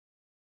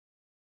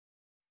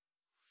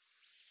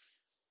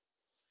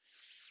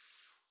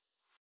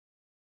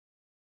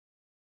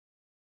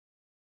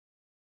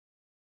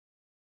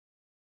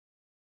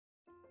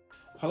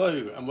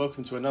Hello and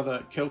welcome to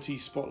another Keltie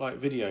Spotlight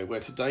video where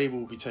today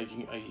we'll be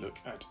taking a look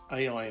at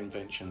AI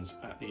inventions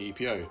at the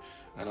EPO,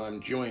 and I'm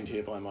joined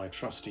here by my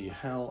trusty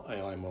HAL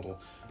AI model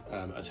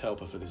as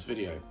helper for this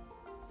video.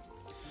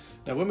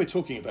 Now when we're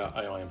talking about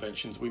AI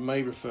inventions we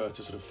may refer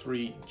to sort of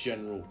three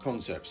general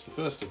concepts, the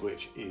first of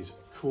which is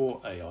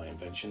core AI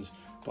inventions,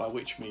 by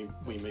which we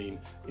mean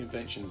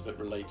inventions that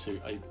relate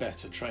to a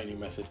better training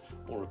method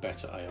or a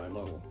better AI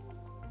model.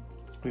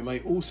 We may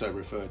also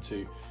refer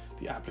to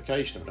the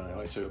application of an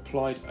AI, so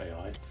applied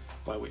AI,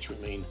 by which we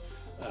mean,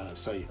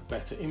 say, a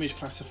better image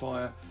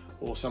classifier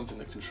or something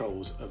that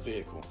controls a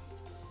vehicle.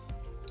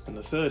 And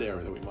the third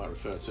area that we might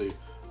refer to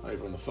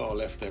over on the far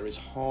left there is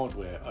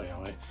hardware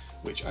AI,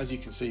 which, as you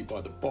can see by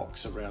the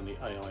box around the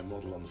AI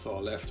model on the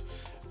far left,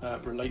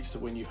 relates to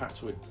when you've had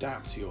to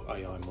adapt your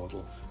AI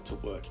model to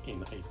work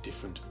in a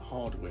different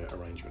hardware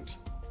arrangement.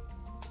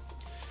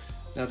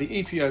 Now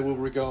the EPO will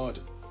regard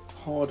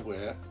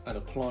hardware and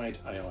applied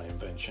AI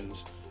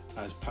inventions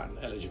as patent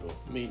eligible,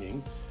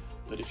 meaning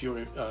that if your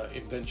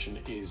invention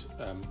is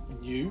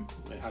new,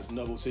 it has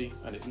novelty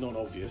and it's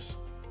non-obvious,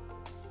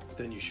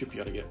 then you should be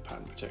able to get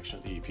patent protection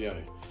at the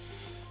EPO.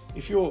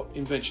 If your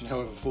invention,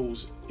 however,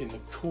 falls in the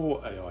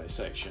core AI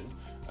section,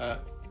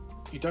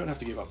 you don't have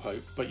to give up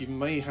hope, but you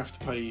may have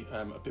to pay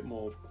a bit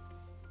more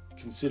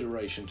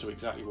consideration to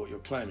exactly what you're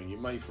claiming. You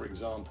may, for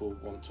example,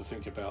 want to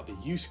think about the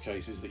use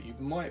cases that you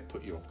might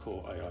put your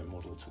core AI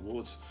model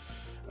towards,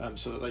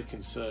 so that they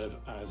can serve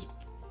as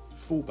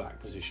fallback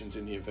positions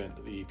in the event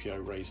that the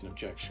EPO raise an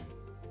objection.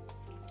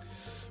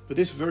 But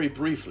this, very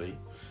briefly,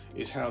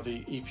 is how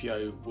the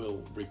EPO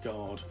will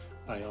regard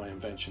AI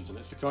inventions, and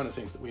it's the kind of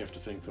things that we have to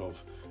think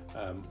of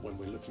when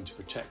we're looking to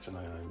protect an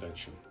AI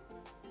invention.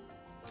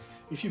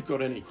 If you've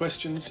got any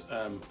questions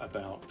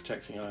about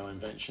protecting AI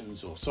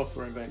inventions or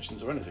software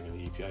inventions or anything in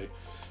the EPO,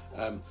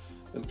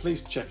 then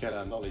please check out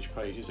our knowledge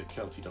pages at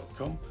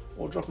keltie.com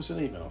or drop us an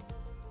email.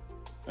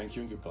 Thank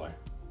you and goodbye.